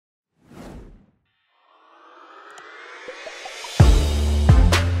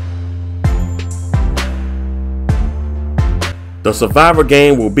The Survivor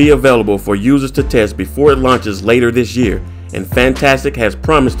game will be available for users to test before it launches later this year, and Fantastic has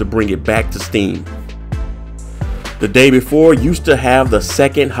promised to bring it back to Steam. The Day Before used to have the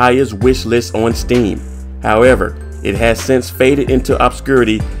second highest wish list on Steam. However, it has since faded into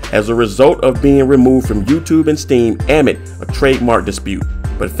obscurity as a result of being removed from YouTube and Steam amid a trademark dispute,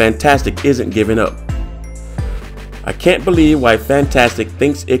 but Fantastic isn't giving up. I can't believe why Fantastic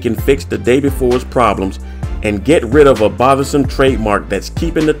thinks it can fix The Day Before's problems and get rid of a bothersome trademark that's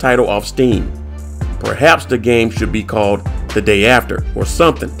keeping the title off Steam. Perhaps the game should be called The Day After or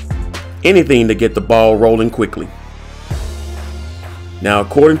something. Anything to get the ball rolling quickly. Now,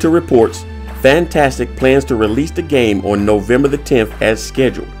 according to reports, Fantastic plans to release the game on November the 10th as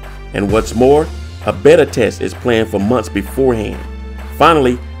scheduled. And what's more, a beta test is planned for months beforehand.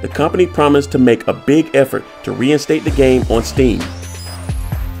 Finally, the company promised to make a big effort to reinstate the game on Steam.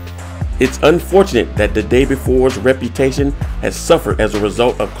 It's unfortunate that The Day Before's reputation has suffered as a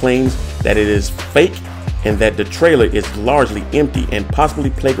result of claims that it is fake and that the trailer is largely empty and possibly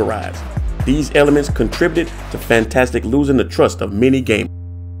plagiarized. These elements contributed to Fantastic losing the trust of many gamers.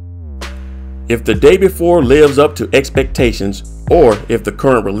 If The Day Before lives up to expectations, or if the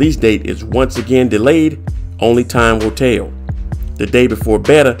current release date is once again delayed, only time will tell. The Day Before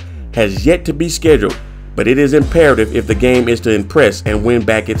beta has yet to be scheduled, but it is imperative if the game is to impress and win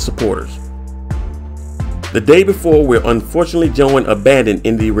back its supporters. The Day Before will unfortunately join abandoned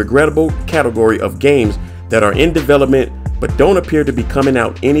in the regrettable category of games that are in development but don't appear to be coming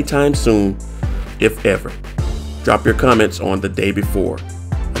out anytime soon, if ever. Drop your comments on The Day Before.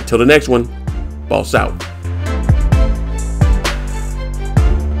 Until the next one, Boss out.